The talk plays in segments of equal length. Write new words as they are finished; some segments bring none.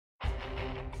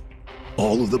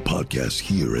All of the podcasts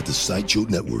here at the Sideshow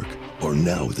Network are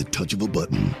now at the touch of a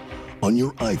button on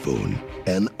your iPhone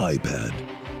and iPad.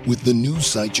 With the new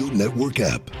Sideshow Network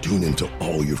app, tune into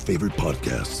all your favorite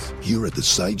podcasts here at the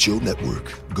Sideshow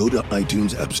Network. Go to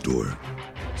iTunes App Store,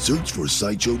 search for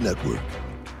Sideshow Network,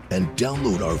 and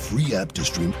download our free app to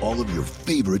stream all of your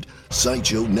favorite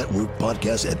Sideshow Network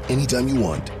podcasts at any time you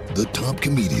want. The top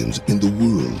comedians in the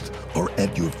world are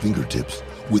at your fingertips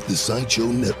with the Sideshow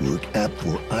Network app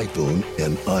for iPhone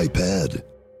and iPad.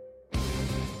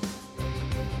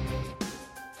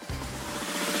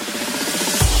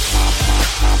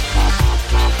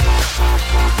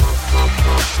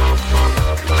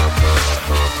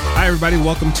 Hi, everybody.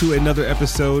 Welcome to another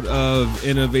episode of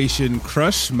Innovation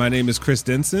Crush. My name is Chris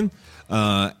Denson,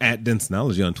 at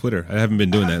Densonology on Twitter. I haven't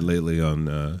been doing that lately,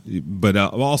 but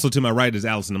also to my right is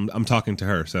Allison. I'm talking to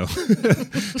her, so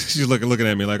she's looking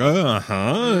at me like,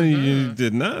 you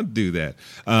did not do that.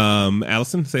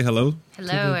 Allison, say hello.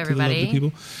 Hello, everybody. To the lovely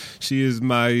people. She is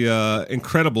my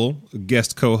incredible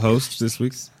guest co-host this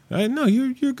week. No,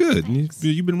 you're good.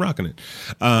 You've been rocking it.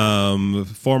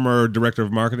 Former director of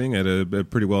marketing at a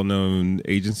pretty well-known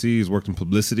agency. He's worked in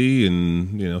publicity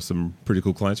and some pretty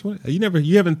cool clients.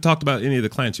 You haven't talked about any of the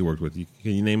clients you worked with. Can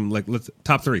you name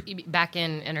top three? Back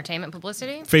in entertainment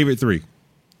publicity? Favorite three.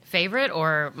 Favorite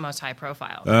or most high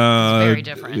profile? It's very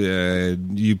different. Yeah,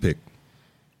 you pick.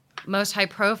 Most high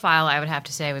profile, I would have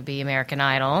to say, would be American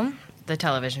Idol, the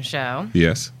television show.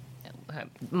 Yes.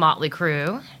 Motley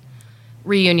Crue.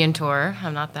 Reunion tour.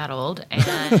 I'm not that old. And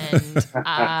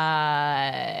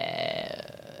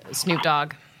Snoop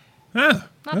Dogg. Not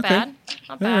bad.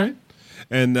 Not bad. All right.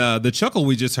 And the chuckle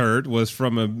we just heard was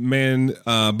from a man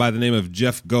by the name of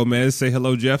Jeff Gomez. Say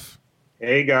hello, Jeff.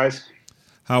 Hey, guys.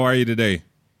 How are you today?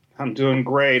 I'm doing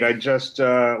great. I just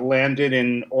landed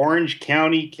in Orange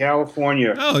County,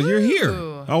 California. Oh, you're here.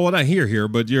 Oh, well, not here,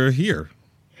 but you're here.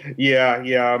 Yeah.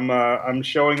 I'm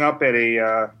showing up at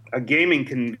a gaming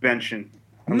convention.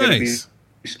 I'm going to be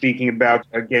speaking about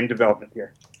game development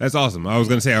here. That's awesome. I was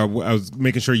going to say I was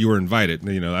making sure you were invited.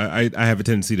 I have a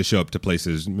tendency to show up to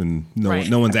places and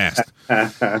no one's asked.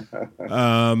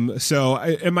 So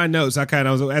in my notes,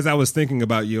 as I was thinking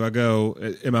about you, I go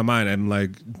in my mind, I'm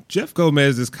like, Jeff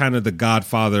Gomez is kind of the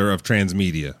godfather of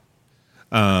transmedia.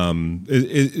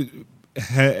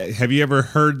 Have you ever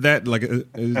heard that?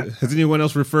 Has anyone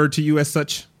else referred to you as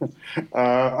such?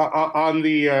 On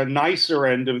the nicer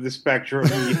end of the spectrum,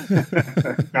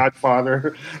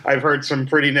 Godfather, I've heard some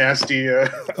pretty nasty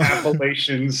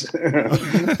appellations.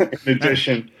 In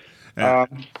addition, I'm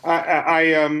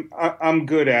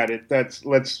good at it.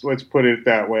 Let's put it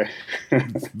that way.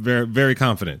 Very, very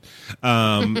confident.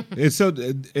 I'm going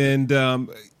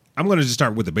to just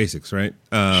start with the basics, right?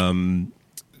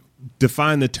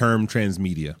 Define the term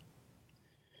transmedia.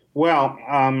 Well,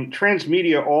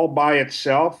 transmedia all by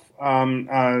itself,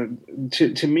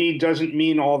 to me, doesn't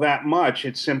mean all that much.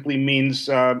 It simply means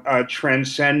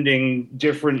transcending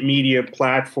different media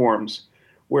platforms.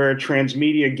 Where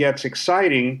transmedia gets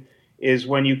exciting is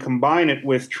when you combine it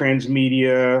with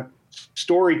transmedia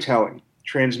storytelling,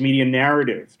 transmedia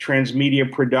narrative,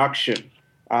 transmedia production.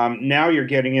 Now you're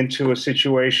getting into a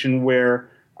situation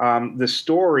where the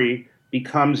story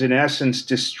becomes, in essence,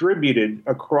 distributed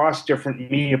across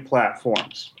different media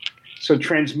platforms. So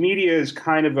transmedia is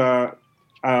kind of a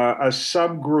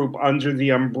subgroup under the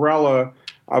umbrella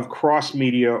of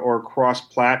cross-media or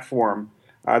cross-platform.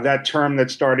 That term that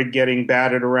started getting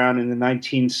batted around in the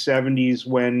 1970s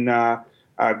when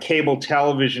cable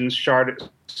television started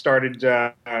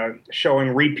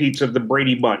showing repeats of the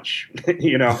Brady Bunch.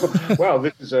 Well,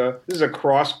 this is a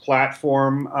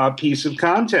cross-platform piece of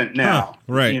content now.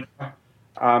 Right.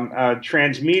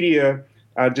 Transmedia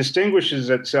distinguishes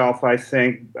itself, I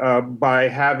think, by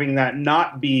having that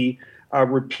not be a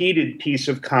repeated piece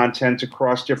of content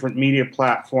across different media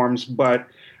platforms, but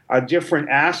different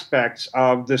aspects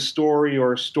of the story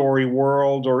or story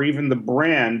world or even the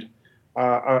brand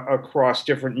across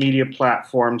different media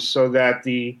platforms, so that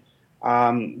the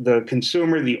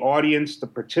consumer, the audience, the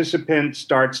participant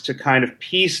starts to kind of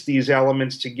piece these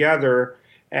elements together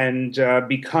and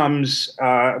becomes,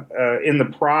 in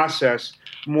the process,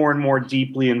 more and more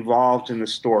deeply involved in the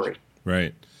story.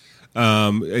 Right.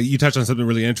 You touched on something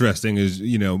really interesting, is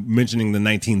mentioning the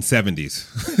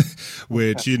 1970s,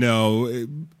 which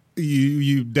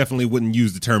you definitely wouldn't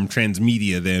use the term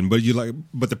transmedia then,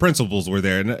 but the principles were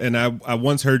there. And I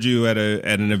once heard you at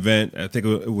an event, I think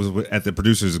it was at the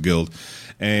Producers Guild,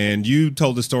 and you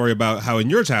told the story about how in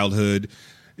your childhood,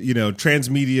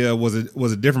 transmedia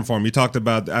was a different form. You talked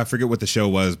about, I forget what the show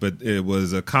was, but it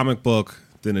was a comic book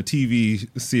then a TV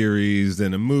series,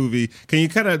 then a movie. Can you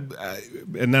kind of,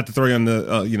 and not to throw you on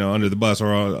the under the bus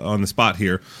or on the spot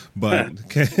here, but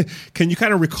can you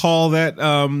kind of recall that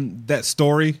that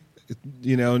story?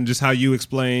 And just how you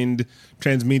explained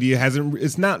Transmedia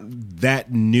it's not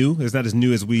that new. It's not as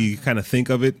new as we kind of think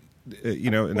of it,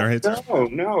 in our heads.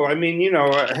 No. I mean,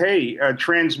 hey,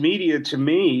 Transmedia to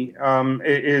me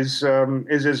is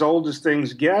as old as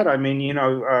things get. I mean,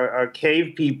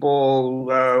 cave people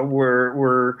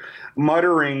were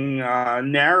muttering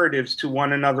narratives to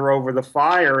one another over the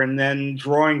fire, and then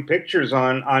drawing pictures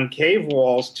on cave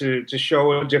walls to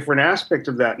show a different aspect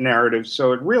of that narrative.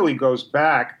 So it really goes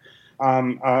back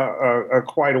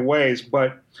quite a ways,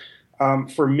 but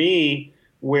for me,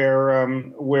 where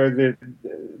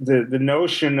the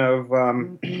notion of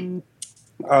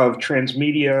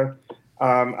Transmedia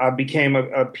became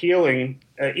appealing,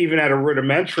 even at a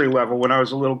rudimentary level, when I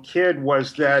was a little kid,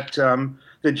 was that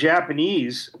the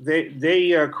Japanese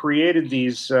they created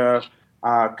these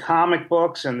comic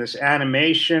books and this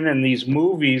animation and these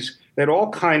movies that all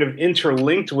kind of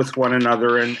interlinked with one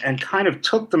another and kind of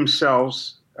took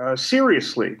themselves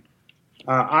seriously.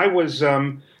 I was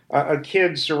a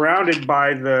kid surrounded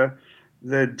by the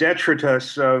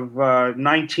detritus of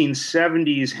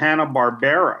 1970s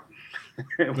Hanna-Barbera.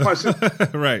 It wasn't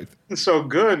right. So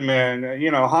good, man.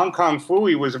 Hong Kong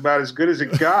Phooey was about as good as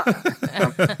it got.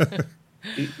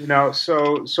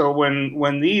 So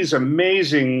when these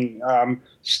amazing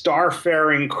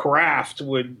starfaring craft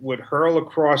would hurl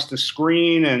across the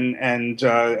screen and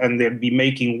they'd be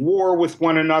making war with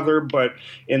one another, but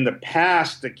in the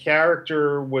past the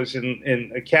character was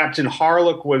in Captain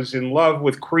Harlock was in love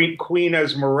with Queen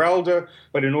Esmeralda,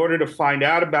 but in order to find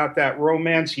out about that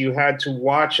romance you had to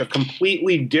watch a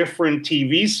completely different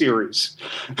TV series.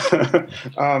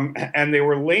 And they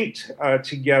were linked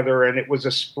together, and it was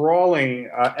a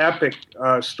sprawling epic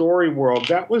story world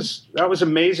that was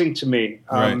amazing to me.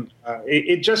 Right.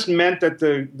 It just meant that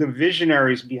the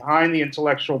visionaries behind the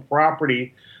intellectual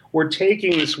property were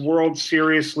taking this world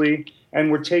seriously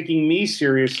and were taking me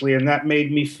seriously, and that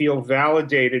made me feel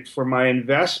validated for my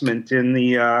investment in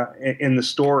the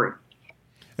story.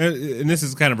 And this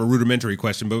is kind of a rudimentary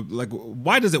question, but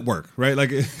why does it work, right?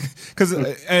 Because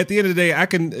at the end of the day, I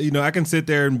can sit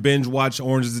there and binge watch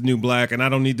Orange Is the New Black, and I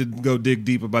don't need to go dig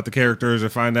deep about the characters or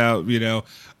find out,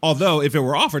 Although if it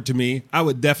were offered to me, I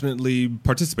would definitely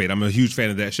participate. I'm a huge fan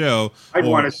of that show. I'd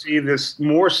want to see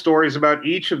more stories about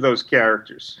each of those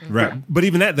characters, right? But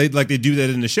even that, they do that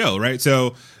in the show, right?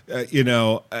 So,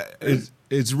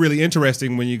 it's really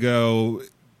interesting when you go.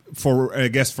 For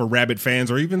rabid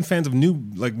fans or even fans of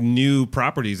new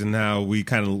properties and how we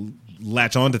kind of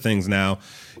latch onto things now,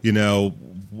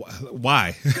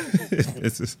 why?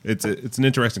 it's an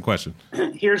interesting question.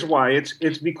 Here's why.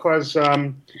 It's because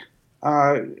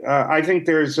I think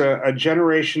there's a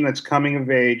generation that's coming of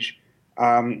age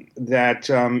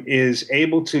that is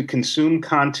able to consume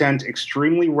content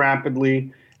extremely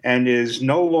rapidly and is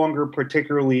no longer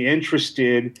particularly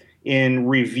interested in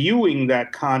reviewing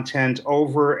that content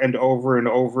over and over and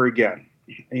over again.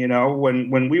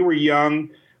 When we were young,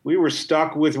 we were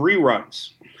stuck with reruns.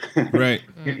 Right.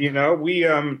 We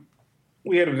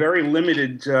had a very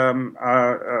limited,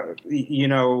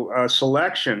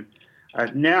 selection.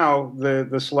 Now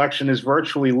the selection is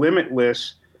virtually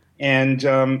limitless, and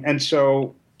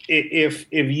so if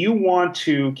you want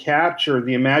to capture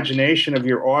the imagination of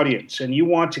your audience and you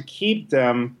want to keep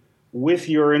them with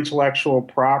your intellectual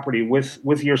property,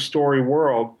 with your story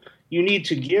world, you need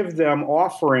to give them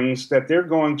offerings that they're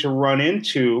going to run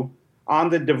into on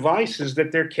the devices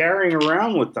that they're carrying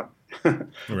around with them,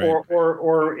 right.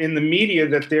 or in the media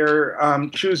that they're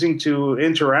choosing to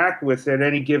interact with at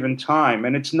any given time.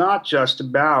 And it's not just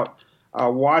about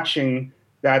watching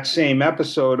that same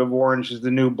episode of Orange Is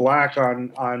the New Black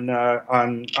on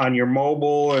your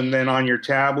mobile and then on your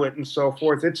tablet and so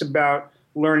forth. It's about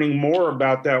learning more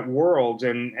about that world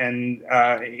and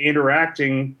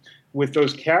interacting with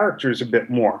those characters a bit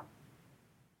more.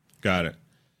 Got it.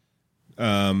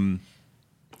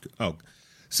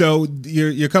 So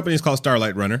your company is called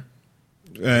Starlight Runner,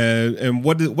 and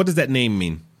what does that name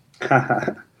mean?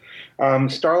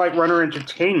 Starlight Runner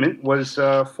Entertainment was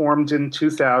formed in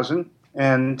 2000,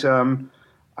 and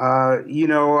I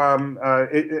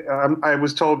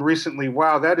was told recently,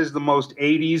 wow, that is the most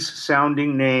 80s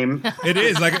sounding name. It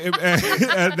is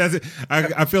that's it.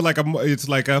 I feel like it's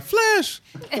like a Flash.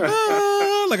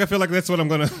 I feel like that's what I'm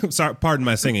going to, sorry, pardon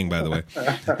my singing, by the way.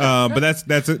 But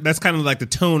that's kind of like the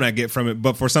tone I get from it.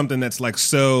 But for something that's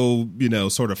so,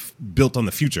 sort of built on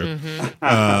the future,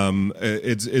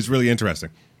 it's really interesting.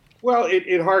 Well,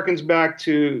 it harkens back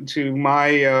to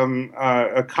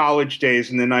my college days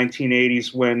in the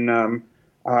 1980s when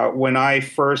I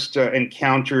first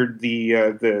encountered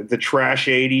the Trash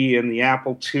 80 and the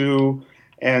Apple II,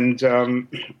 and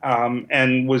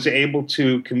was able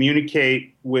to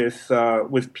communicate with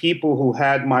people who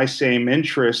had my same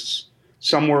interests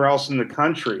somewhere else in the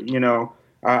country.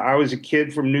 I was a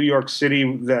kid from New York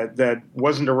City that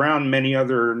wasn't around many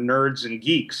other nerds and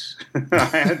geeks. I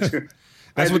had to.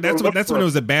 That's when it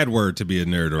was a bad word to be a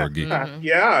nerd or a geek.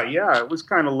 Yeah, it was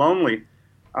kind of lonely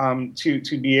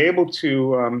to be able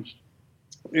to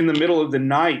in the middle of the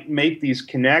night make these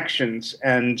connections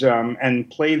and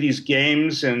play these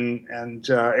games and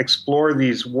explore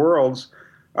these worlds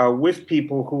with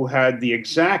people who had the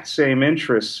exact same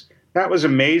interests. That was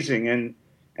amazing,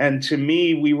 and to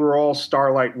me, we were all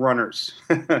starlight runners.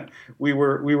 we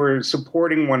were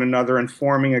supporting one another and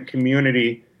forming a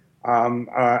community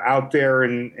out there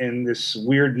in this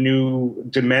weird new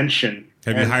dimension.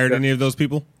 Have you hired any of those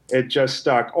people? It just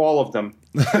stuck, all of them.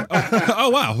 Oh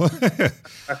wow!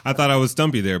 I thought I was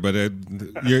stumpy there, but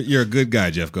you're a good guy,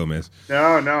 Jeff Gomez.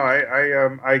 No,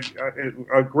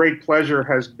 a great pleasure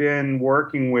has been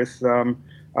working with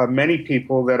many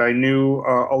people that I knew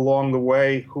along the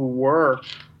way who were.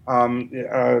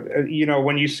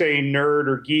 When you say nerd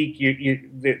or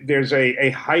geek, there's a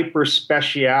hyper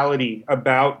speciality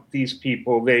about these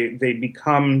people. They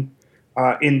become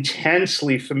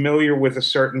intensely familiar with a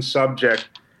certain subject.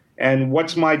 And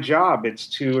what's my job? It's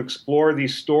to explore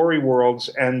these story worlds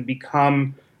and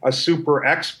become a super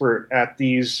expert at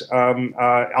these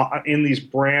in these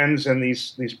brands and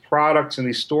these products and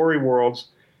these story worlds.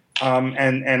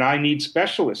 And I need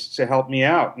specialists to help me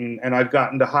out, and I've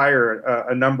gotten to hire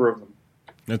a number of them.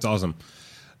 That's awesome.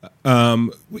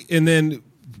 And then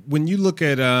when you look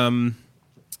at, I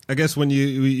guess when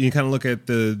you kind of look at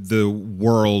the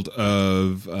world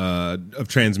of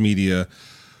transmedia,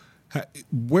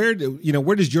 where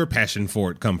does your passion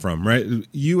for it come from? Right,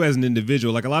 you as an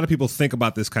individual, like a lot of people think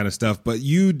about this kind of stuff, but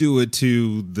you do it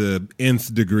to the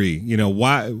nth degree.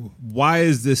 Why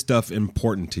is this stuff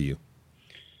important to you?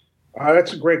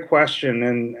 That's a great question,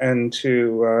 and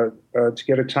to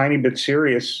get a tiny bit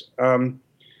serious, it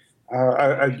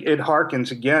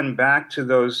harkens again back to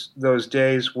those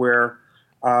days where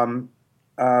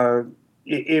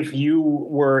if you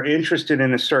were interested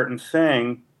in a certain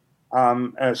thing,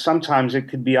 sometimes it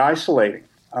could be isolating.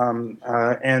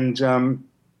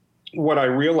 What I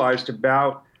realized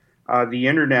about the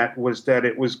internet was that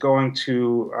it was going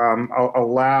to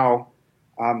allow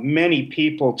many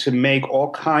people to make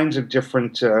all kinds of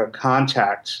different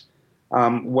contacts.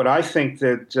 What I think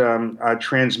that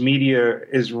Transmedia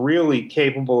is really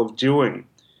capable of doing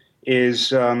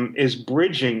is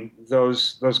bridging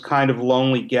those kind of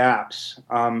lonely gaps.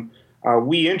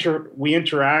 We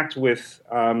interact with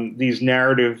these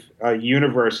narrative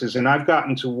universes, and I've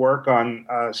gotten to work on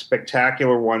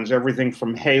spectacular ones, everything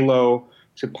from Halo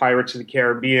to Pirates of the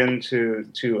Caribbean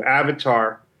to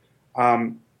Avatar.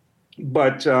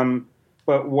 But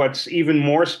what's even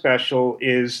more special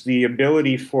is the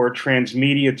ability for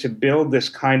Transmedia to build this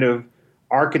kind of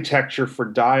architecture for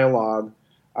dialogue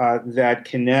that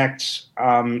connects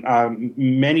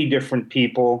many different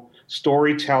people,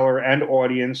 storyteller and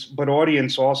audience, but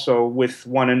audience also with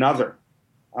one another.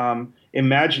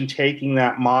 Imagine taking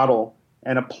that model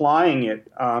and applying it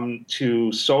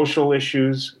to social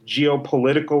issues,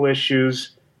 geopolitical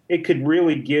issues. It could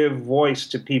really give voice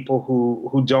to people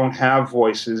who don't have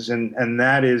voices, and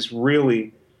that is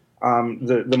really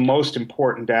the most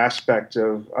important aspect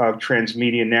of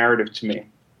transmedia narrative to me.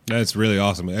 That's really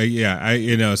awesome.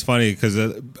 It's funny because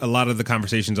a lot of the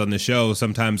conversations on this show,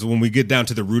 sometimes when we get down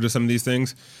to the root of some of these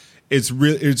things, it's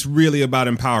really about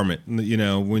empowerment.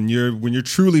 When you're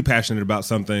truly passionate about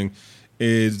something,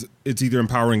 it's either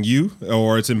empowering you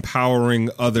or it's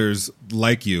empowering others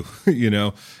like you,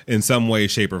 in some way,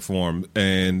 shape, or form.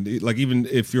 And like even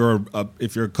if you're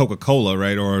Coca-Cola,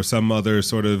 right, or some other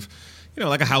sort of,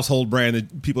 like a household brand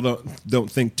that people don't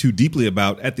think too deeply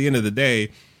about, at the end of the day,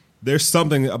 there's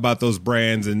something about those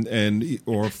brands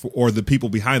or the people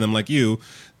behind them, like you,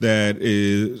 that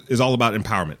is all about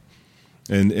empowerment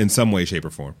in some way, shape,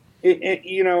 or form.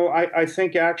 I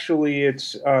think actually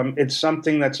it's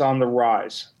something that's on the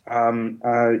rise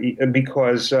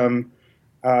because in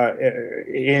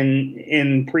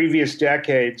previous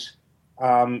decades,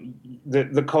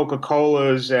 the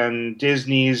Coca-Colas and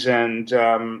Disneys and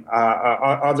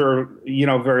other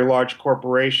very large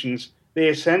corporations, they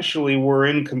essentially were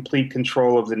in complete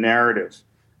control of the narrative.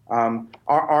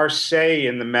 Our say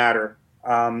in the matter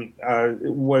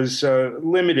was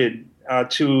limited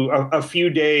to a few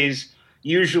days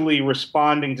usually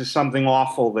responding to something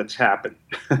awful that's happened.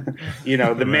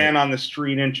 The man on the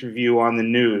street interview on the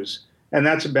news, and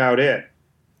that's about it.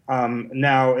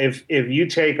 Now, if you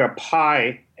take a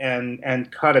pie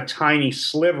and cut a tiny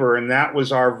sliver, and that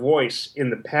was our voice in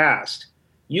the past,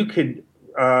 you could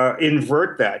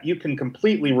invert that. You can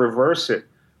completely reverse it.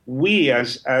 We,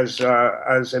 as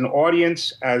an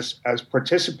audience, as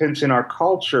participants in our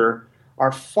culture,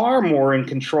 are far more in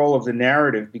control of the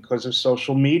narrative because of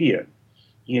social media.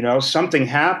 Something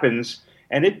happens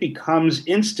and it becomes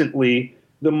instantly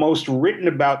the most written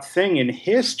about thing in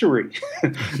history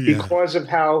because of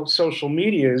how social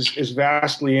media is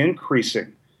vastly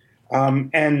increasing.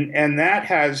 And that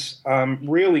has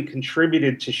really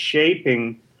contributed to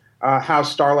shaping how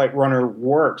Starlight Runner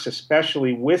works,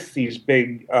 especially with these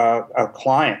big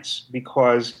clients,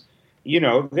 because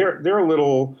they're a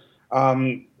little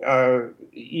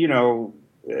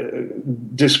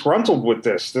disgruntled with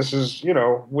this. This is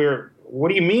what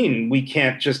do you mean we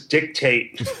can't just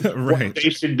dictate what they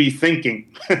should be thinking?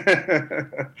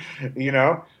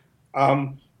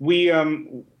 We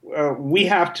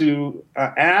have to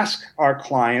ask our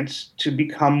clients to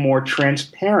become more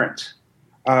transparent,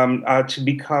 to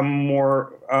become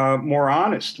more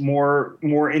honest,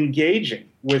 more engaging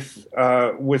with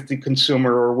the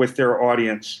consumer or with their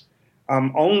audience.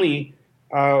 Only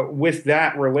with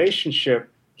that relationship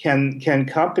can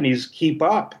companies keep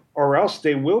up, or else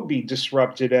they will be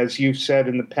disrupted, as you've said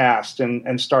in the past,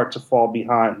 and start to fall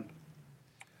behind.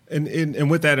 And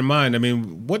with that in mind, I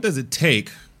mean, what does it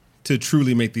take to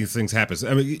truly make these things happen?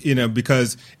 I mean,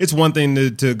 because it's one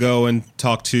thing to go and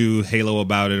talk to Halo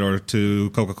about it, or to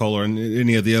Coca-Cola, or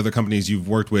any of the other companies you've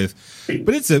worked with,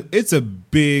 but it's a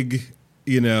big,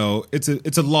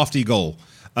 it's a lofty goal.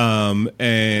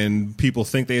 And people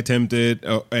think they attempt it,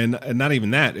 and not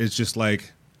even that. It's just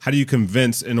like, how do you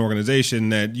convince an organization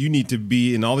that you need to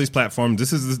be in all these platforms?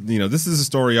 This is a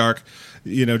story arc.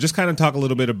 Just kind of talk a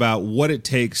little bit about what it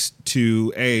takes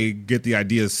to A, get the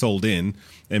ideas sold in,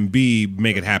 and B,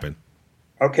 make it happen.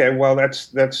 Okay, well, that's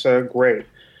great.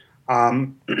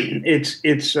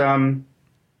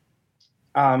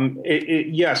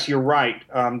 Yes, you're right.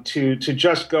 To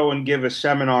just go and give a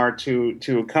seminar to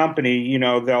a company,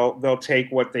 they'll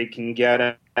take what they can get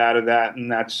out of that,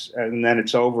 and then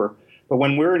it's over. But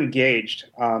when we're engaged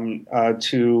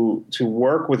to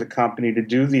work with a company to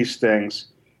do these things,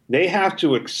 they have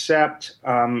to accept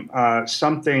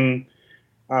something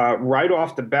right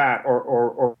off the bat,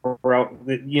 or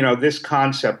this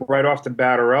concept right off the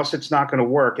bat, or else it's not going to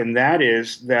work. And that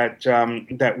is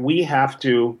that we have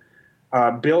to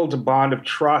build a bond of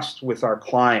trust with our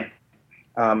client.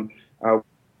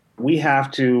 We have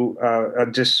to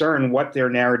discern what their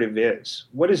narrative is.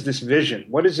 What is this vision?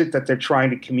 What is it that they're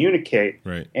trying to communicate?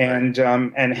 Right. And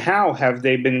how have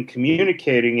they been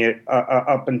communicating it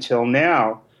up until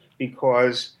now?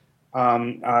 Because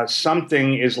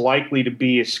something is likely to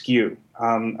be askew.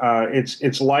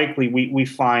 It's likely we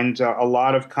find a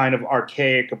lot of kind of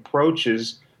archaic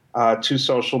approaches to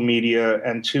social media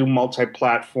and to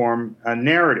multi-platform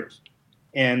narrative.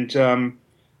 And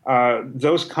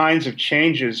those kinds of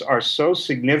changes are so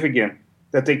significant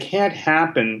that they can't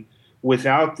happen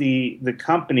without the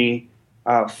company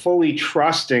fully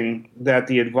trusting that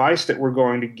the advice that we're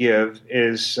going to give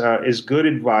is good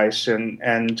advice, and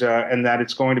that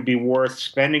it's going to be worth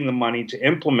spending the money to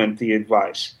implement the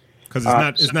advice. Because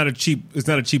it's not a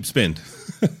cheap spend.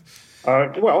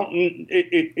 Well,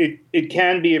 it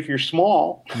can be if you're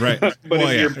small, right? But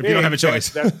if you don't have a choice,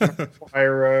 that's going to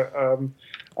require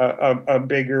a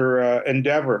bigger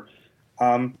endeavor.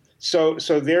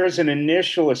 So there's an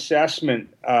initial assessment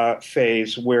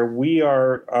phase where we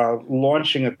are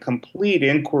launching a complete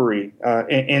inquiry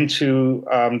into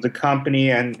the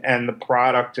company and the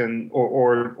product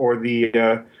or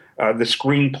the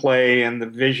screenplay and the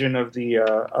vision of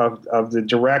the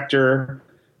director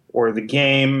or the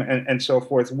game and so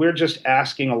forth. We're just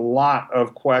asking a lot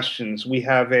of questions. We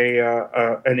have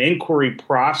an inquiry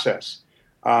process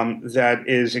that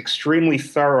is extremely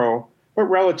thorough, but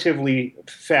relatively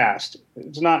fast.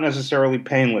 It's not necessarily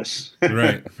painless.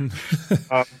 Right.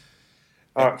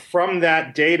 From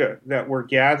that data that we're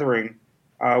gathering,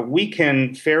 we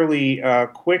can fairly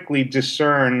quickly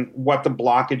discern what the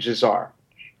blockages are,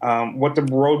 what the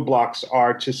roadblocks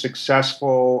are to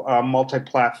successful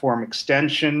multi-platform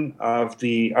extension of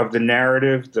the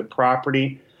narrative, the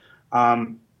property,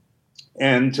 and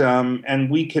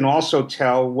we can also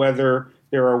tell whether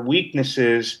there are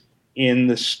weaknesses in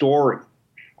the story,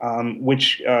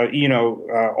 which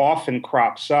often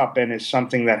crops up and is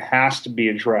something that has to be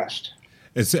addressed.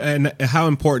 And how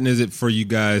important is it for you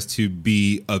guys to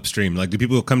be upstream? Like, do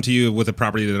people come to you with a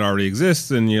property that already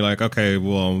exists and you're like, okay,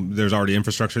 well, there's already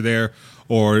infrastructure there?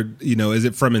 Or, is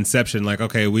it from inception? Like,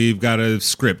 okay, we've got a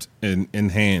script in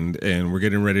hand and we're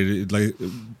getting ready to, like,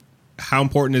 how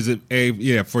important is it,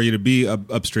 for you to be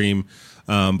upstream?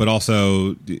 But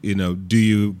also, do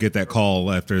you get that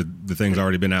call after the thing's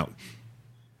already been out?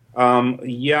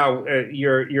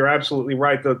 You're absolutely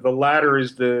right. The latter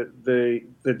is the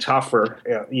tougher.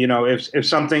 If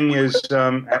something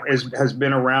has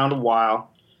been around a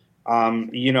while,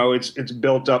 it's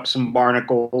built up some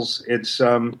barnacles. It's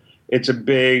a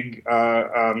big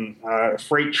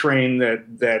freight train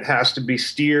that has to be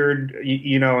steered,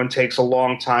 and takes a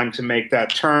long time to make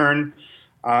that turn.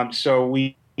 So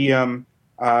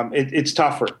it's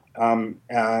tougher,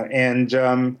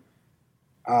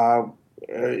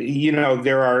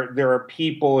 there are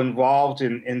people involved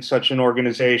in such an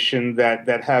organization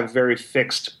that have very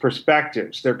fixed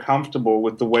perspectives. They're comfortable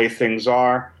with the way things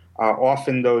are.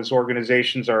 Often those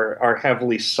organizations are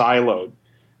heavily siloed.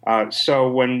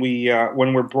 So when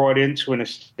we're brought into an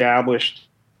established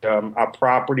a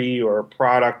property or a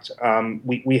product,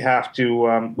 we have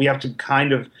to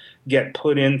kind of get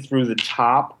put in through the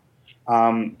top.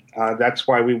 That's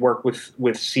why we work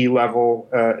with C-level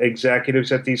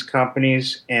executives at these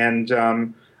companies, and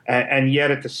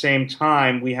yet at the same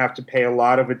time we have to pay a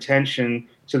lot of attention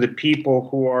to the people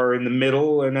who are in the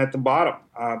middle and at the bottom,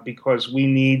 because we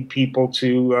need people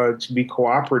to be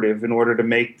cooperative in order to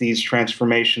make these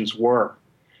transformations work.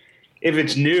 If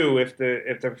it's new, if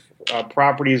the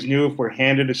property is new, if we're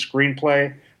handed a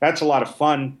screenplay, that's a lot of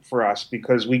fun for us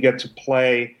because we get to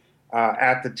play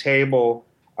at the table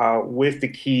with the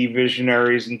key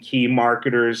visionaries and key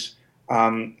marketers,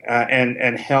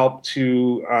 and help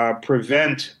to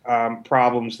prevent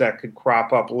problems that could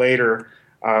crop up later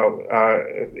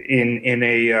in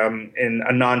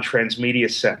a non-transmedia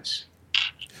sense.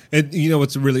 And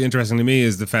what's really interesting to me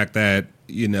is the fact that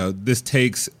this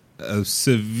takes a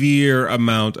severe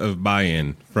amount of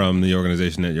buy-in from the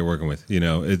organization that you're working with.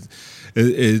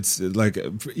 It's like,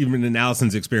 even in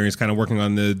Allison's experience, kind of working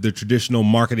on the traditional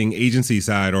marketing agency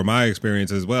side, or my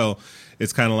experience as well,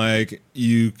 it's kind of like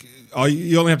you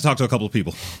only have to talk to a couple of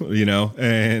people,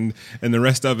 and the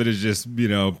rest of it is just,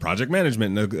 project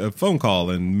management and a phone call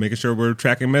and making sure we're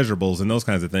tracking measurables and those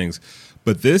kinds of things.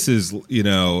 But this is,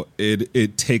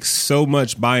 it takes so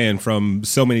much buy-in from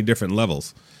so many different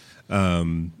levels. How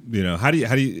do you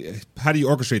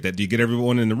orchestrate that? Do you get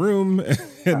everyone in the room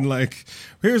and like,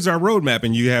 here's our roadmap,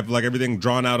 and you have like everything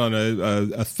drawn out on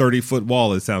a 30-foot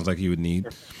wall? It sounds like you would need.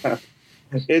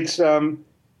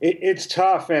 It's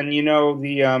tough, and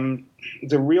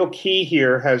the real key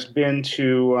here has been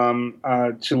to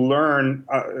learn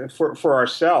for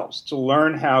ourselves, to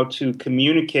learn how to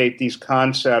communicate these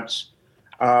concepts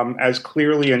as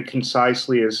clearly and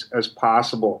concisely as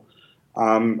possible.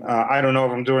 I don't know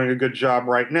if I'm doing a good job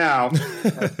right now.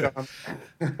 But,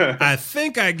 I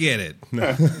think I get it.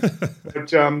 But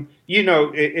it's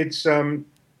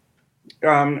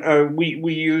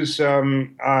we use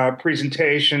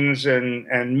presentations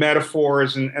and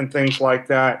metaphors and things like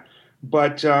that.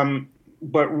 But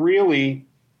really,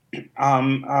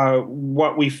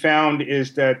 what we found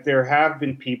is that there have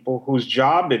been people whose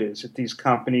job it is at these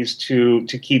companies to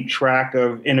keep track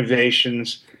of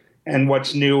innovations and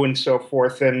what's new and so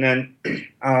forth, and then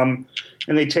and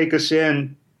they take us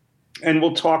in, and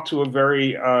we'll talk to a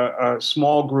very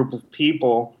small group of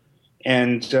people,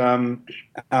 and then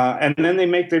they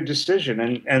make their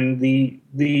decision. And the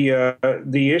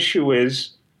issue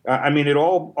is, it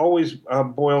always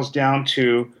boils down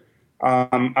to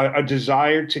a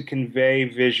desire to convey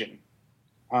vision.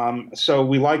 So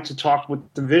we like to talk with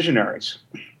the visionaries,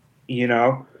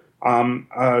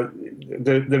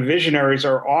 The visionaries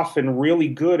are often really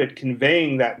good at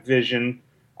conveying that vision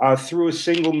through a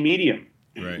single medium,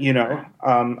 right.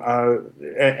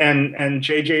 And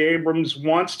J.J. Abrams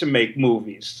wants to make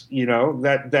movies,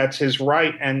 that's his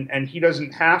right, and he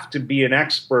doesn't have to be an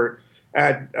expert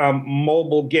at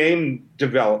mobile game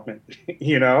development,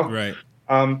 Right.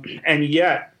 And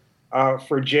yet,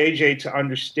 for J.J. to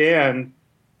understand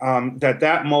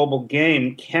that mobile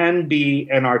game can be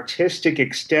an artistic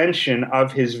extension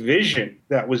of his vision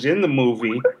that was in the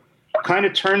movie, kind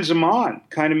of turns him on,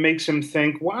 kind of makes him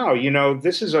think, wow,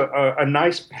 this is a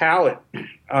nice palette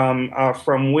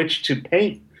from which to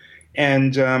paint.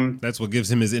 And that's what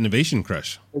gives him his innovation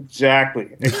crush.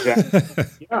 Exactly.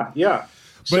 Yeah.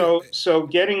 So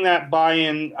getting that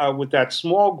buy-in with that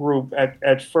small group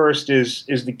at first is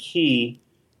the key.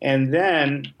 And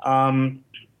then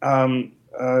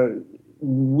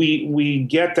we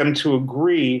get them to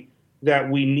agree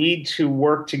that we need to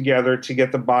work together to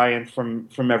get the buy-in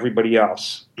from everybody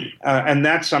else. And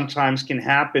that sometimes can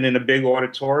happen in a big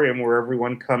auditorium where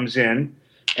everyone comes in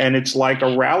and it's like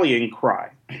a rallying cry.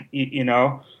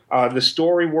 The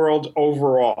story world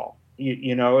overall,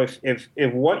 if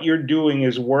what you're doing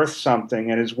is worth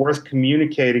something and is worth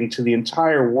communicating to the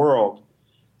entire world,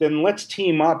 then let's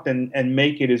team up and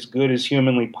make it as good as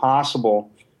humanly possible.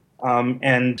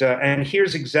 And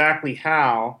here's exactly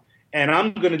how. And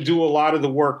I'm going to do a lot of the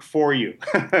work for you.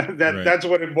 That's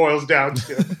what it boils down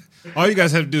to. All you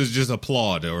guys have to do is just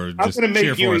applaud or just cheer for us. I'm going to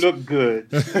make you look good.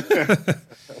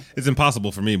 It's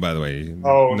impossible for me, by the way.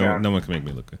 Oh, no one can make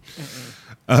me look good.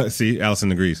 See,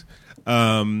 Allison agrees.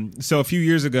 So a few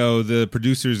years ago, the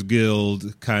Producers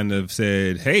Guild kind of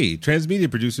said, "Hey, transmedia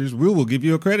producers, we will give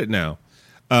you a credit now."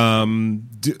 Can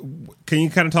you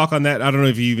kind of talk on that? I don't know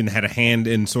if you even had a hand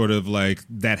in sort of like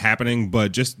that happening,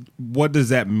 but just what does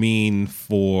that mean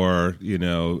for,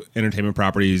 entertainment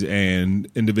properties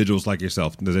and individuals like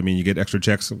yourself? Does that mean you get extra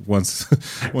checks once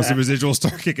the residuals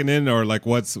start kicking in, or like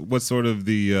what's sort of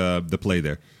the play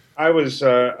there? I was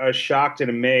shocked and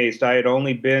amazed. I had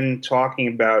only been talking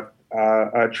about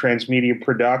transmedia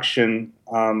production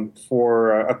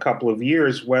for a couple of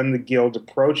years when the Guild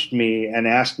approached me and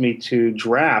asked me to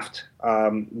draft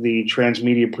the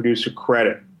transmedia producer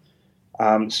credit.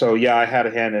 So yeah, I had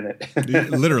a hand in it. You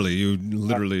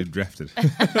literally drafted.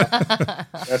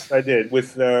 Yes, I did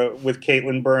with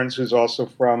Caitlin Burns, who's also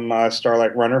from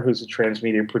Starlight Runner, who's a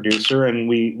transmedia producer, and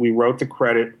we wrote the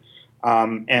credit.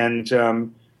 What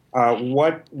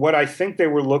I think they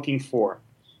were looking for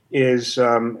is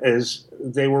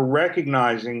they were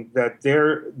recognizing that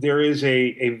there is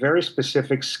a very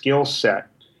specific skill set,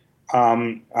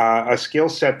 a skill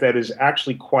set that is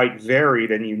actually quite varied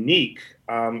and unique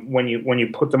when you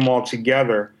put them all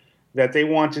together, that they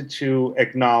wanted to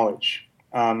acknowledge.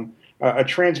 A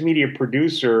transmedia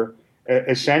producer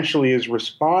essentially is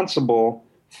responsible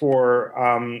for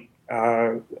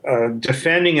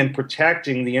defending and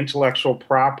protecting the intellectual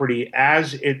property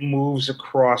as it moves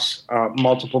across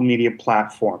multiple media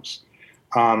platforms.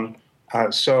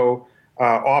 So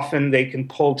often they can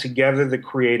pull together the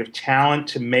creative talent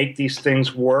to make these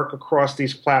things work across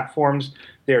these platforms.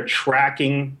 They're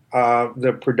tracking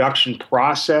the production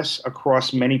process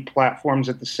across many platforms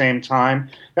at the same time.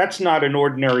 That's not an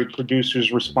ordinary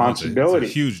producer's responsibility.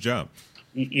 It's a huge job.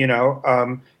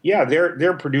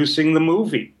 They're producing the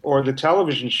movie or the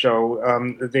television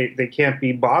show. They can't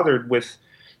be bothered with,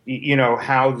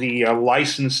 how the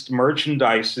licensed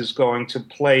merchandise is going to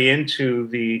play into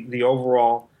the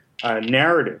overall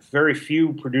narrative. Very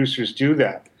few producers do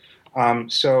that.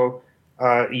 So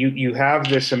you have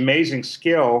this amazing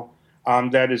skill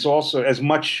that is also as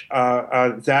much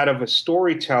that of a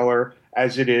storyteller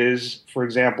as it is, for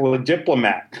example, a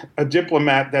diplomat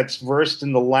that's versed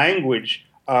in the language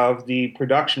of the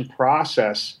production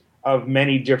process of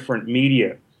many different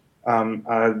media.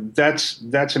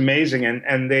 That's amazing,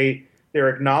 and they're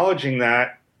acknowledging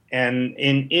that, and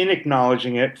in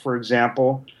acknowledging it, for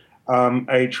example,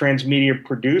 a transmedia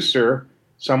producer,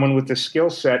 someone with the skill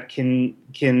set,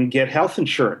 can get health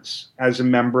insurance as a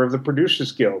member of the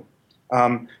Producers Guild.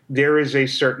 There is a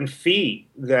certain fee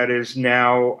that is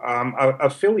now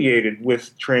affiliated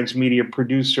with transmedia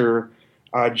producer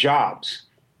jobs.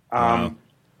 Wow.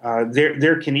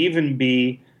 There can even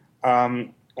be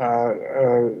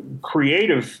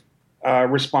creative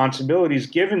responsibilities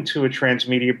given to a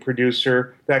transmedia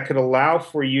producer that could allow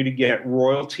for you to get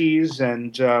royalties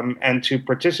and to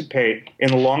participate in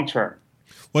the long term.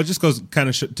 Well, it just goes kind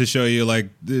of to show you, like,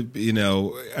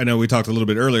 I know we talked a little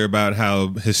bit earlier about how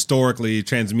historically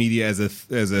transmedia as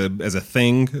a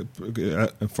thing,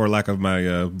 for lack of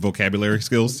my vocabulary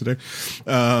skills today,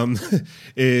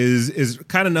 is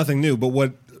kind of nothing new.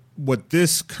 But what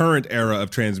this current era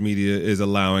of transmedia is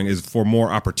allowing is for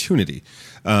more opportunity.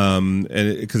 And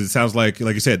because it sounds like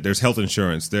you said, there's health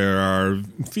insurance, there are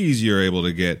fees you're able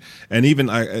to get. And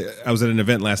even I was at an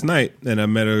event last night and I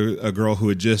met a girl who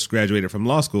had just graduated from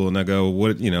law school, and I go,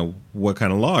 what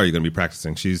kind of law are you going to be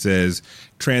practicing? She says,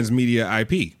 transmedia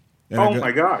IP. And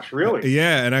my gosh, really?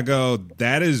 Yeah, and I go,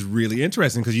 that is really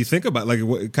interesting, because you think about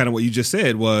kind of what you just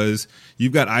said was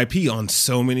you've got IP on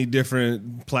so many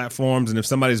different platforms, and if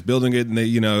somebody's building it and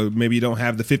they, maybe you don't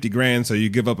have the $50,000, so you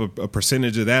give up a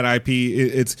percentage of that IP.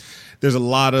 There's a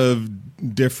lot of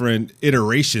different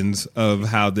iterations of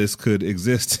how this could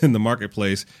exist in the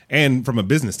marketplace and from a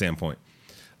business standpoint.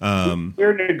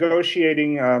 We're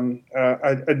negotiating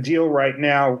a deal right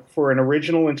now for an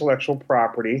original intellectual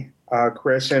property,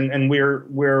 Chris, and we're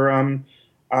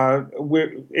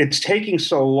it's taking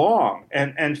so long.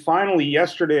 And finally,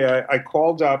 yesterday, I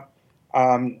called up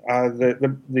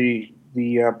the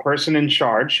person in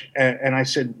charge, and I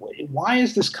said, "Why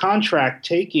is this contract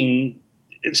taking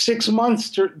 6 months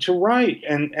to write?"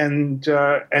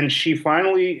 And she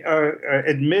finally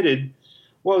admitted,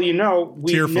 "Well, we've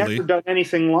Tearfully. never done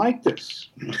anything like this.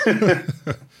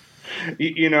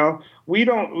 We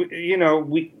don't.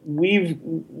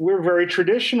 We're very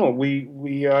traditional. We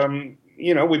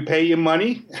pay you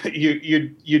money,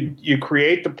 you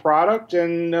create the product,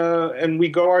 and we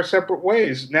go our separate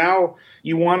ways. Now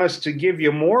you want us to give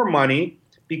you more money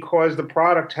because the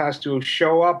product has to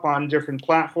show up on different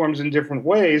platforms in different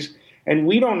ways, and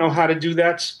we don't know how to do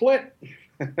that split."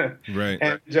 Right.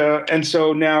 And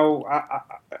so now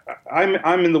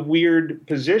I'm in the weird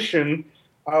position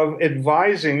of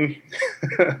advising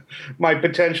my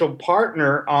potential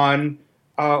partner on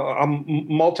a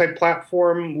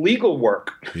multi-platform legal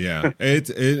work. Yeah,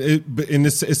 it's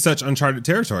such uncharted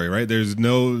territory, right? There's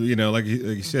no, like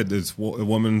you said, this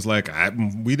woman's like,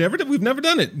 we've never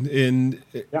done it, and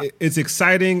it's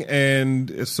exciting,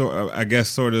 and so I guess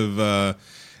sort of.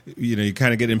 You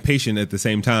kind of get impatient at the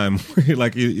same time.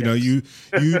 Like you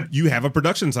have a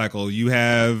production cycle, you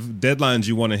have deadlines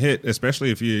you want to hit, especially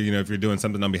if if you're doing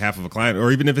something on behalf of a client,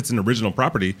 or even if it's an original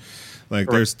property. Like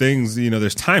right. There's things,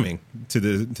 there's timing to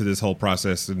this whole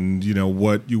process, and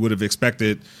what you would have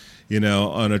expected,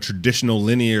 on a traditional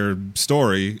linear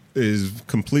story is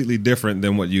completely different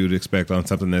than what you'd expect on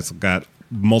something that's got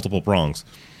multiple prongs.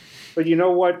 But you know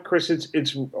what, Chris,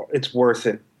 it's worth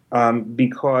it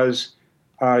because.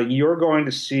 You're going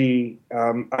to see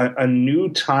a new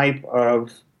type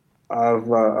of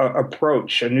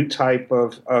approach, a new type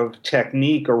of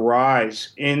technique arise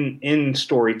in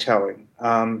storytelling,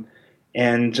 and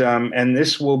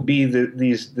this will be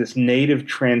this native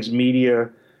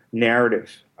transmedia narrative.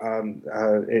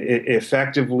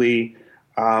 Effectively,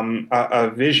 a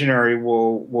visionary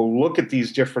will look at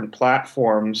these different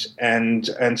platforms and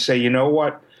say, you know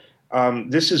what.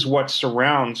 This is what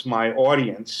surrounds my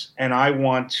audience, and I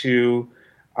want to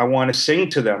sing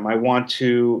to them. I want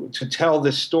to tell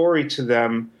this story to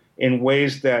them in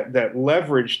ways that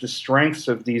leverage the strengths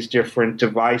of these different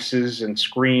devices and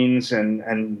screens and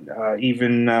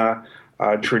even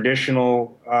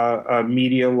traditional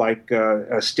media like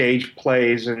stage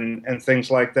plays and things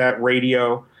like that,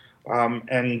 radio,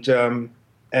 and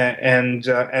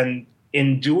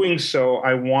in doing so,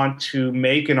 I want to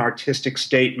make an artistic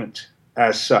statement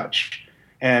as such,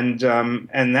 and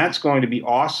that's going to be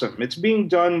awesome. It's being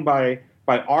done by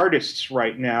artists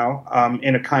right now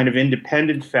in a kind of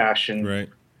independent fashion, right?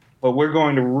 But we're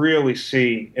going to really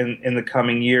see in the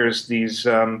coming years these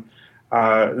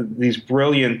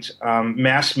brilliant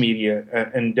mass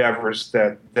media endeavors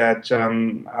that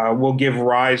will give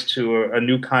rise to a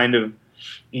new kind of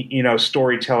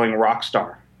storytelling rock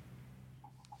star.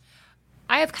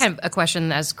 I have kind of a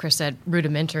question, as Chris said,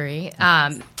 rudimentary.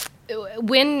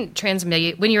 When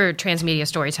you're transmedia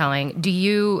storytelling,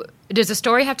 does the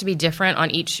story have to be different on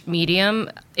each medium?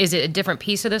 Is it a different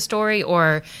piece of the story,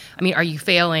 or are you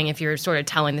failing if you're sort of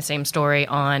telling the same story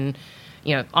on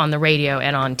the radio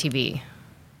and on TV?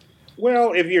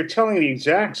 Well, if you're telling the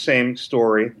exact same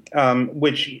story,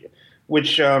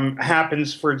 which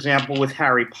happens, for example, with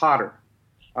Harry Potter.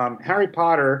 Harry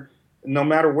Potter. No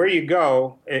matter where you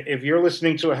go, if you're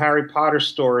listening to a Harry Potter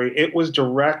story, it was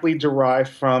directly derived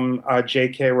from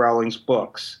J.K. Rowling's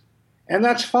books. And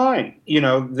that's fine.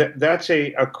 That's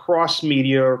a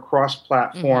cross-media or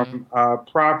cross-platform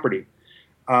property.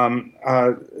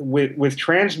 With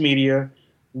transmedia,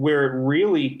 where it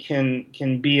really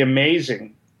can be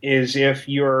amazing is if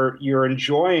you're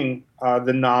enjoying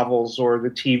the novels or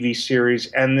the TV series,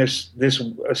 and a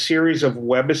series of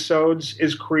webisodes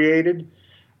is created,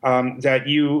 that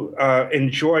you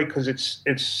enjoy because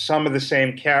it's some of the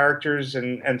same characters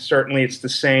and certainly it's the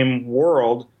same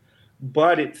world,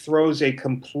 but it throws a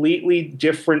completely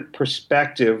different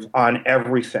perspective on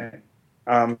everything.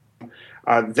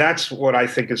 That's what I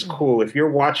think is cool. If you're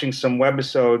watching some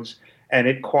webisodes and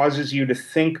it causes you to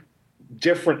think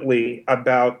differently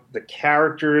about the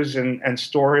characters and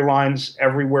storylines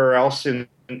everywhere else in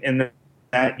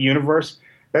that universe,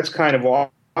 that's kind of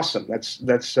awesome.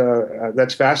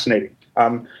 That's fascinating.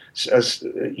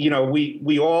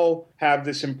 We all have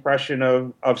this impression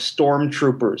of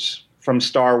stormtroopers from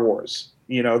Star Wars.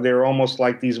 They're almost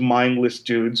like these mindless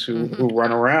dudes who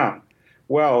run around.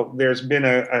 Well, there's been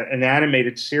an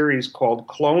animated series called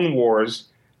Clone Wars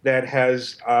that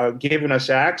has given us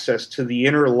access to the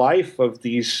inner life of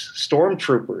these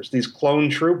stormtroopers, these clone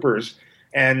troopers,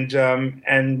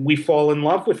 and we fall in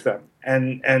love with them.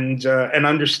 And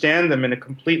understand them in a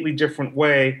completely different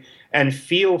way, and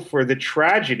feel for the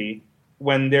tragedy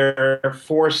when they're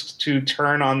forced to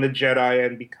turn on the Jedi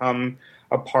and become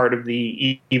a part of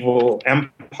the evil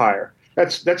empire.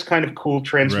 That's kind of cool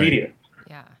transmedia. Right.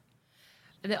 Yeah.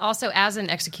 And also, as an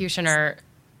executioner,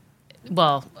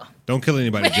 well, don't kill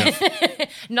anybody, Jeff.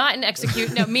 not an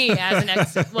execute. No, me as an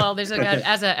well, there's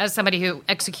as somebody who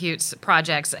executes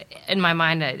projects in my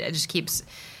mind, it just keeps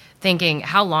thinking,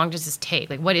 how long does this take?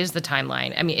 Like, what is the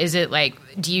timeline? I mean, is it like,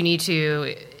 do you need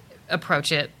to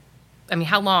approach it? I mean,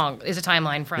 how long is a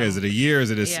timeline from? Yeah, is it a year? Is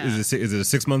it a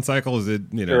 6-month cycle? Is it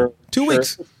 2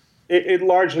 weeks? It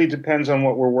largely depends on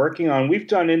what we're working on. We've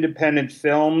done independent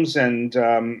films and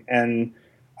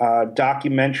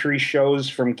documentary shows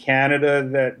from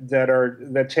Canada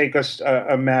that take us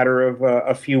a matter of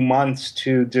a few months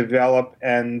to develop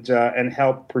and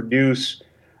help produce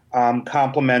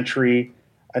complementary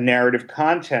narrative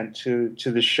content to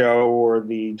the show or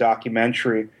the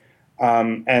documentary,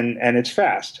 and it's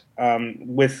fast.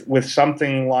 With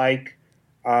something like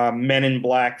Men in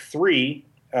Black 3.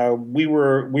 We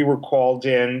were called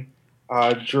in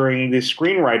during the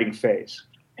screenwriting phase,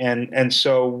 and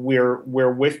so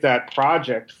we're with that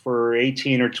project for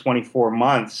 18 or 24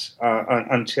 months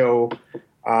until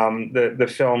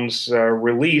the film's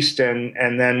released,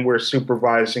 and then we're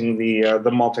supervising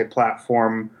the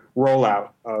multi-platform rollout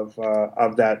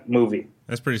of that movie.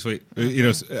 That's pretty sweet.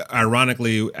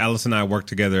 Ironically, Alice and I worked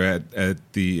together at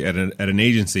an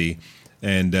agency.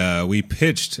 And we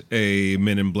pitched a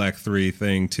Men in Black 3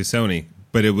 thing to Sony,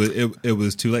 but it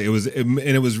was too late.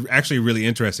 It was actually really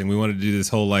interesting. We wanted to do this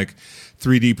whole like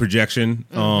 3D projection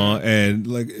and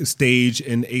like stage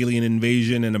an alien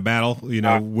invasion and a battle,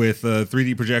 with a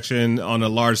 3D projection on a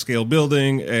large scale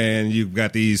building, and you've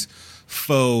got these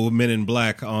faux Men in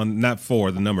Black on, not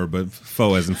for the number, but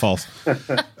faux as in false.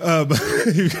 But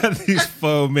you've got these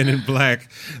faux Men in Black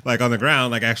like on the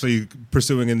ground, like actually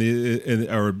pursuing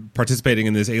or participating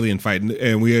in this alien fight.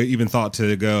 And we even thought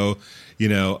to go,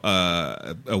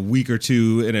 a week or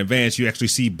two in advance, you actually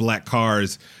see black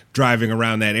cars driving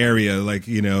around that area, like,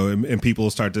 and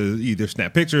people start to either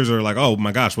snap pictures or like, oh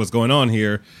my gosh, what's going on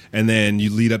here? And then you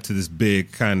lead up to this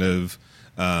big kind of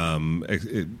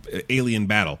alien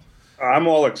battle. I'm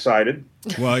all excited.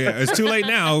 Well, yeah, it's too late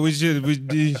now. We should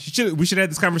have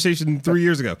this conversation 3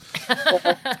 years ago.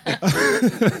 I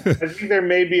think there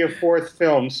may be a fourth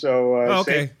film. So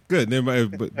okay, good.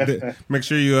 Make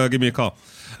sure you give me a call.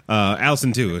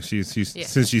 Allison too.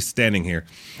 Since she's standing here.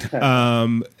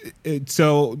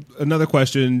 So another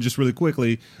question, just really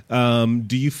quickly.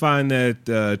 Do you find that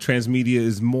transmedia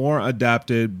is more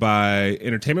adopted by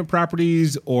entertainment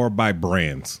properties or by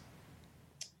brands?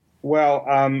 Well,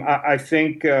 I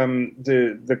think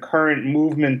the current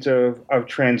movement of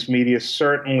transmedia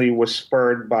certainly was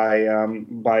spurred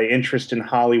by interest in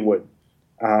Hollywood.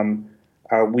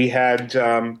 We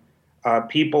had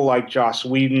people like Joss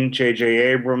Whedon, J.J.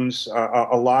 Abrams,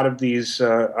 a lot of these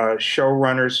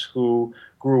showrunners who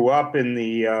grew up in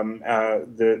the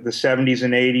 70s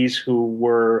and 80s,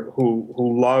 who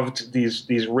loved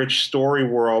these rich story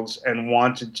worlds and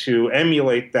wanted to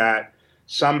emulate that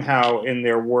somehow in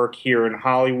their work here in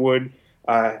Hollywood.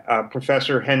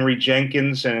 Professor Henry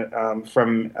Jenkins,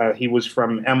 he was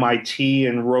from MIT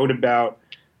and wrote about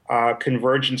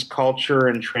convergence culture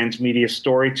and transmedia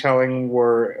storytelling,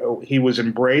 where he was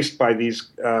embraced by these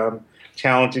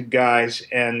talented guys,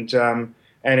 and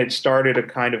it started a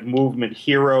kind of movement.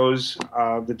 Heroes,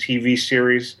 the TV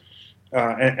series,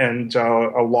 and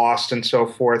Lost and so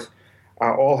forth.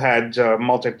 All had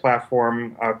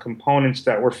multi-platform components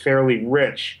that were fairly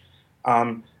rich.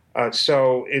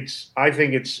 So I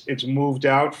think it's moved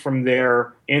out from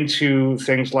there into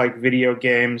things like video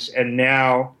games and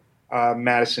now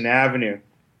Madison Avenue.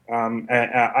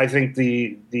 I think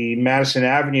the Madison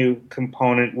Avenue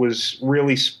component was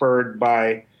really spurred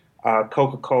by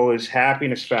Coca-Cola's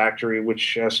Happiness Factory,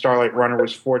 which Starlight Runner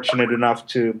was fortunate enough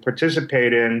to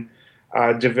participate in.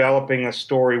 Developing a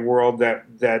story world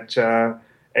that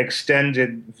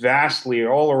extended vastly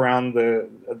all around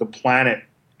the planet,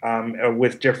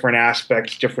 with different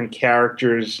aspects, different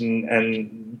characters,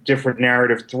 and different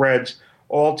narrative threads,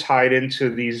 all tied into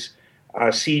these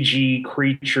CG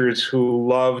creatures who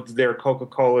loved their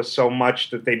Coca-Cola so much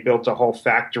that they built a whole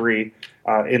factory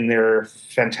in their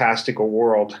fantastical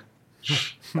world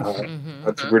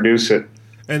to produce it.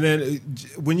 And then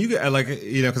when you get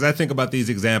because I think about these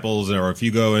examples, or if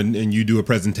you go and you do a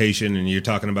presentation and you're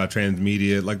talking about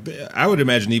transmedia, like I would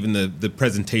imagine even the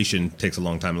presentation takes a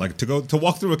long time, like to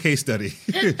walk through a case study,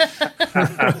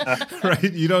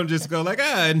 right? You don't just go like,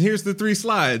 and here's the 3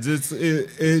 slides.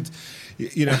 It's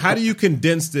how do you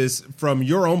condense this from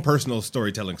your own personal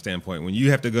storytelling standpoint when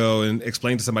you have to go and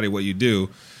explain to somebody what you do?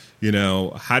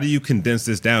 how do you condense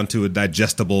this down to a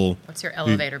digestible? What's your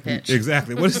elevator pitch?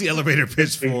 Exactly. What is the elevator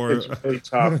pitch for? It's really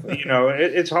tough.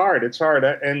 It's hard. It's hard.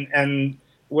 And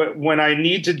when I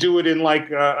need to do it in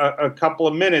like a couple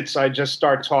of minutes, I just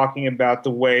start talking about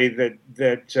the way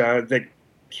that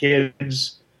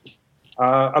kids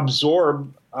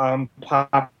absorb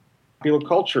popular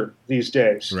culture these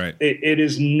days. Right. It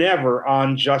is never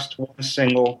on just one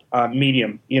single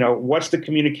medium. What's the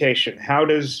communication? How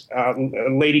does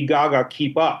Lady Gaga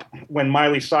keep up when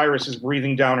Miley Cyrus is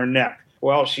breathing down her neck?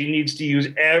 Well, she needs to use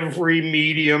every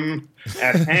medium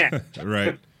at hand.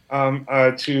 Right.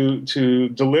 To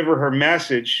deliver her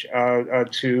message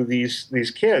to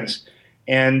these kids,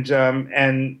 and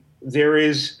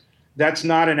that's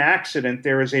not an accident.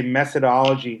 There is a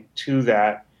methodology to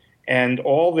that. And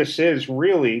all this is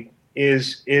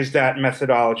that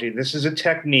methodology. This is a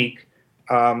technique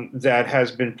that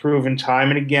has been proven time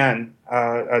and again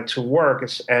to work.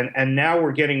 And now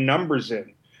we're getting numbers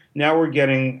in. Now we're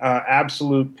getting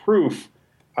absolute proof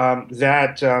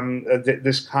that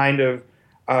this kind of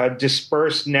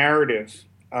dispersed narrative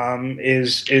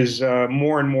is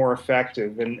more and more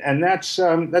effective, and that's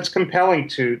compelling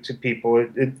to people.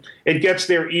 It gets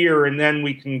their ear, and then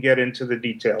we can get into the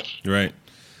details. Right.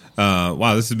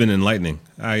 Wow, this has been enlightening.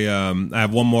 I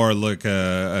have one more look,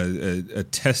 a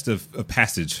test of a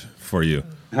passage for you.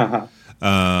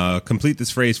 Complete this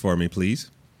phrase for me,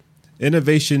 please.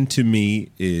 Innovation to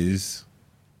me is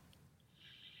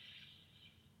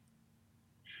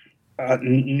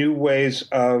new ways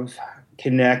of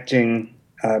connecting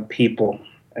people,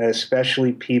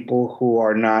 especially people who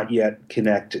are not yet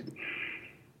connected.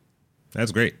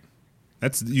 That's great.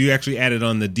 You actually added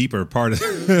on the deeper part of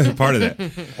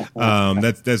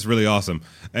that. That's really awesome.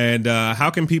 And how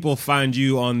can people find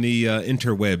you on the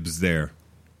interwebs there?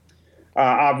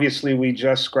 Obviously, we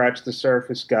just scratched the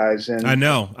surface, guys. And I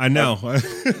know.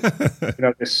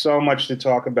 There's so much to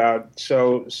talk about.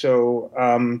 So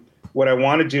what I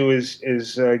want to do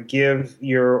is give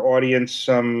your audience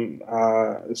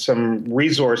some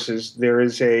resources. There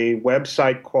is a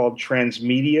website called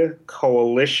Transmedia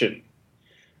Coalition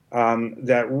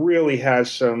that really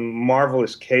has some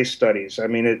marvelous case studies. I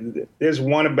mean, there's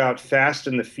one about Fast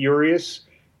and the Furious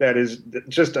that is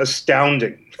just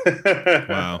astounding.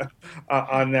 Wow.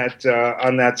 on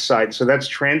that site. So that's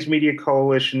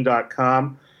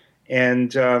transmediacoalition.com,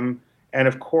 and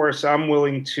of course I'm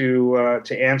willing to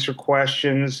answer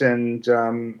questions and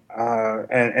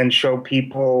show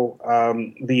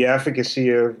people the efficacy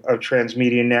of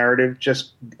transmedia narrative.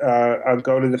 Just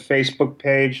go to the Facebook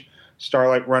page,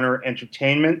 Starlight Runner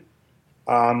Entertainment,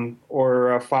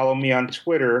 or follow me on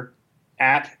Twitter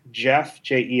at Jeff,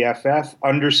 Jeff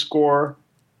 _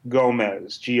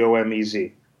 Gomez, Gomez.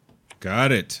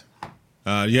 Got it.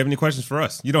 Do you have any questions for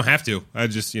us? You don't have to. I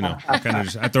just,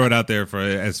 I throw it out there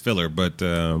as filler. But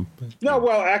no,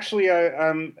 well, actually,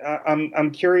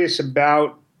 I'm curious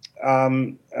about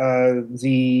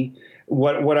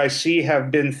what I see have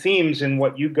been themes in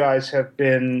what you guys have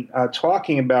been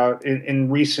talking about in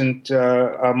recent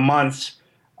months.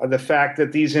 The fact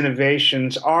that these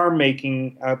innovations are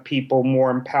making people more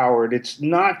empowered. It's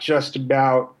not just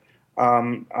about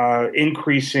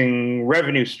increasing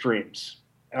revenue streams.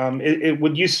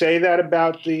 Would you say that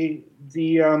about the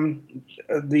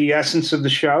essence of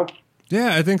the show?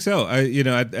 Yeah, I think so.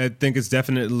 I think it's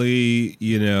definitely,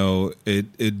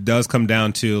 it does come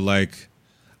down to like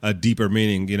a deeper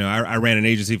meaning. I ran an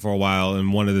agency for a while,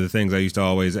 and one of the things I used to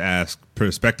always ask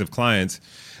prospective clients,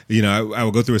 I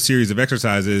would go through a series of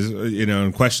exercises,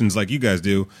 and questions like you guys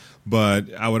do, but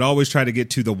I would always try to get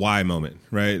to the why moment,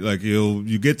 right? Like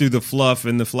you get through the fluff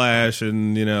and the flash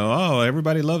and,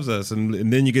 everybody loves us.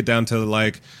 And then you get down to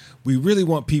like, we really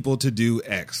want people to do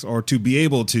X or to be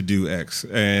able to do X.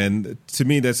 And to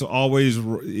me, that's always,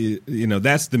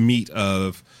 that's the meat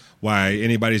of why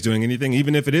anybody's doing anything,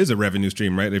 even if it is a revenue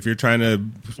stream, right? If you're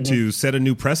trying to set a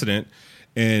new precedent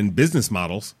in business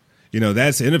models,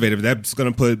 that's innovative. That's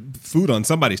going to put food on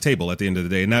somebody's table at the end of the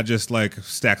day, not just like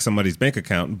stack somebody's bank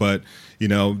account, but,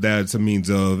 that's a means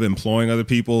of employing other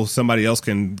people. Somebody else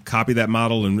can copy that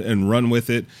model and run with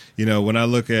it. When I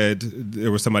look at,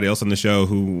 there was somebody else on the show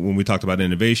who, when we talked about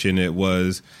innovation, it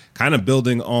was kind of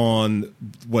building on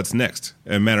what's next.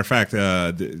 As a matter of fact,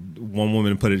 one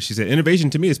woman put it, she said, innovation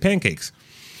to me is pancakes.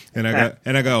 And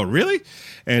I go, really?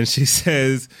 And she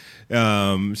says,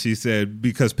 she said,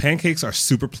 because pancakes are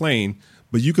super plain,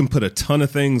 but you can put a ton of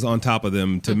things on top of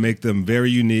them to make them very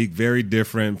unique, very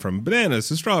different, from bananas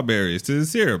to strawberries to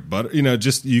syrup. But,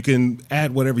 just you can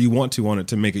add whatever you want to on it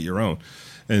to make it your own.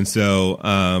 And so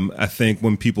I think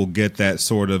when people get that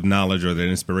sort of knowledge or that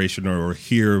inspiration or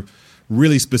hear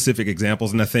really specific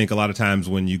examples. And I think a lot of times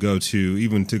when you go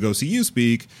to go see you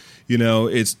speak,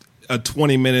 it's a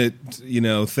 20-minute,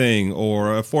 thing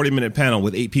or a 40-minute panel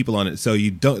with 8 people on it. So you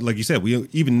don't, like you said,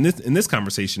 in this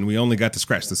conversation, we only got to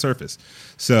scratch the surface.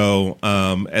 So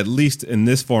at least in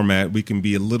this format, we can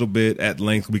be a little bit at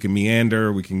length. We can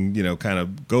meander. We can, kind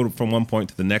of go from one point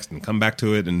to the next and come back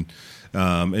to it and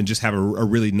just have a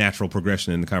really natural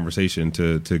progression in the conversation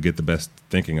to get the best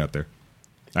thinking out there.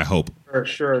 I hope.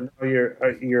 Sure. No,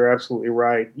 you're absolutely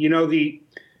right.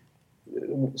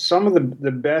 Some of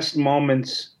the best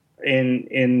moments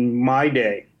in my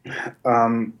day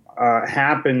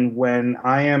happen when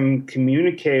I am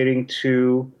communicating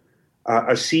to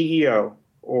a CEO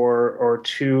or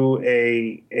to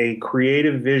a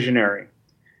creative visionary,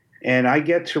 and I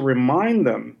get to remind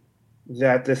them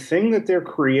that the thing that they're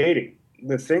creating,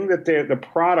 the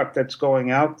product that's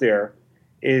going out there,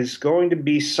 is going to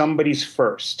be somebody's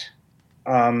first.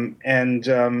 And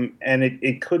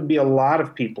it could be a lot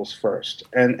of people's first,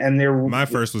 and my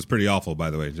first was pretty awful, by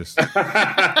the way. Just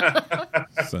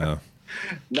so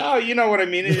no, you know what I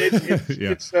mean.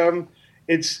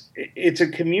 It's a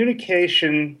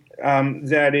communication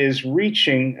that is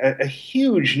reaching a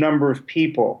huge number of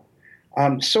people.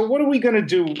 So what are we going to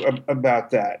do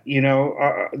about that?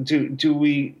 Do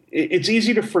we? It's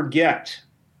easy to forget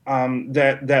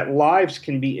that lives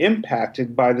can be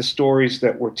impacted by the stories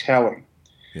that we're telling.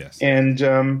 Yes. And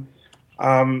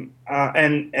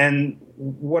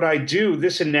what I do,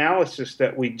 this analysis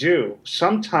that we do,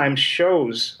 sometimes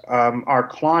shows our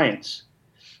clients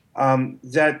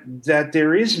that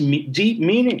there is deep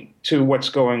meaning to what's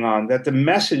going on, that the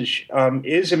message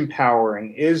is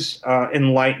empowering, is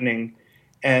enlightening,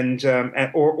 and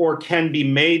or can be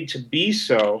made to be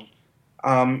so.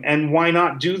 And why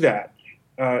not do that,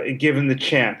 given the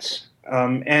chance?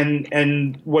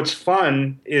 And what's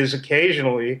fun is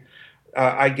occasionally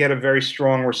I get a very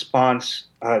strong response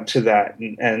to that,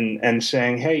 and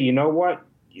saying, "Hey, you know what?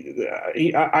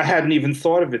 I hadn't even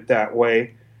thought of it that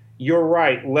way. You're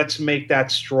right. Let's make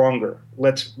that stronger.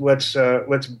 Let's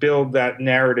build that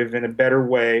narrative in a better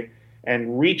way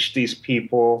and reach these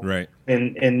people right.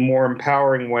 in more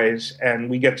empowering ways." And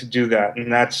we get to do that,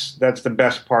 and that's the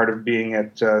best part of being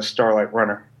at Starlight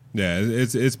Runner. Yeah,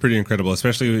 it's pretty incredible,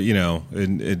 especially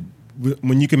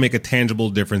when you can make a tangible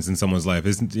difference in someone's life.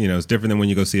 It's different than when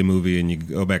you go see a movie and you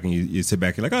go back and you sit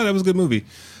back, you're like, oh, that was a good movie.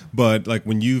 But like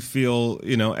when you feel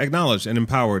acknowledged and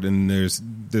empowered, and there's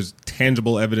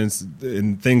tangible evidence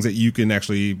and things that you can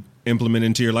actually implement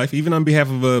into your life, even on behalf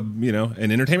of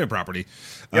an entertainment property.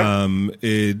 Yep.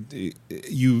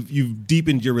 You've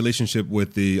deepened your relationship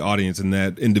with the audience and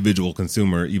that individual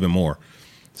consumer even more.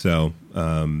 So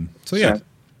yeah.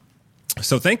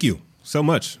 So thank you so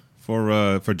much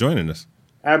for joining us.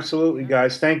 Absolutely,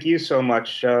 guys. Thank you so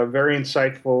much. Very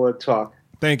insightful talk.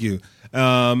 Thank you.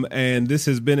 And this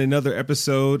has been another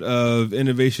episode of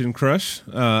Innovation Crush.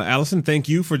 Allison, thank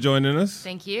you for joining us.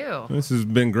 Thank you. This has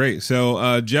been great.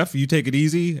 So, Jeff, you take it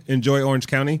easy. Enjoy Orange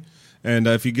County. And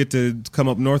if you get to come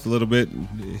up north a little bit,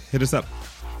 hit us up.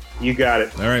 You got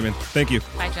it. All right, man. Thank you.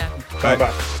 Bye, Jeff.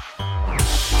 Bye-bye.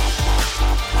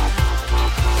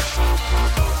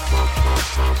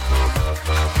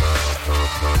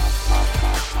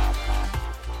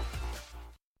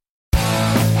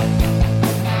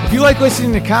 If you like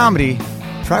listening to comedy,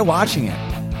 try watching it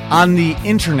on the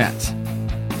internet.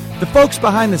 The folks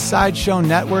behind the Sideshow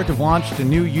Network have launched a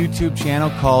new YouTube channel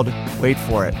called Wait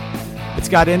For It. It's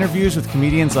got interviews with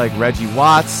comedians like Reggie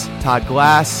Watts, Todd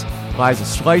Glass, Liza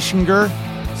Schlesinger.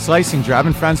 I've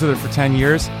been friends with her for 10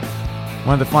 years.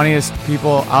 One of the funniest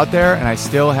people out there, and I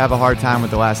still have a hard time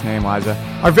with the last name, Liza.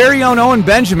 Our very own Owen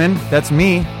Benjamin, that's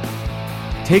me,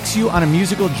 takes you on a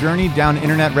musical journey down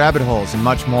internet rabbit holes and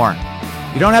much more.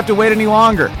 You don't have to wait any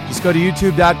longer. Just go to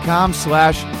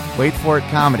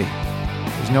youtube.com/waitforitcomedy.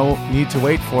 There's no need to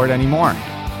wait for it anymore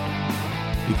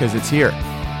because it's here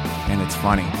and it's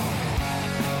funny.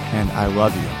 And I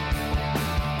love you.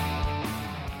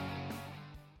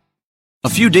 A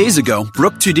few days ago,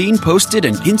 Brooke Tudine posted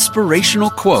an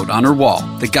inspirational quote on her wall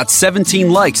that got 17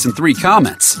 likes and 3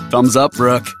 comments. Thumbs up,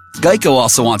 Brooke. Geico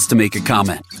also wants to make a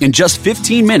comment. In just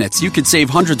 15 minutes, you could save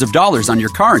hundreds of dollars on your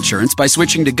car insurance by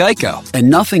switching to Geico. And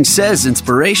nothing says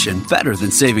inspiration better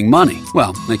than saving money.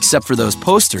 Well, except for those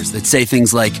posters that say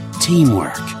things like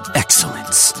teamwork,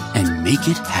 excellence, and make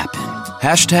it happen.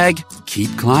 Hashtag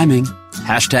keep climbing.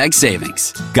 Hashtag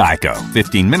savings. Geico.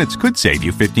 15 minutes could save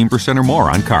you 15% or more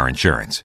on car insurance.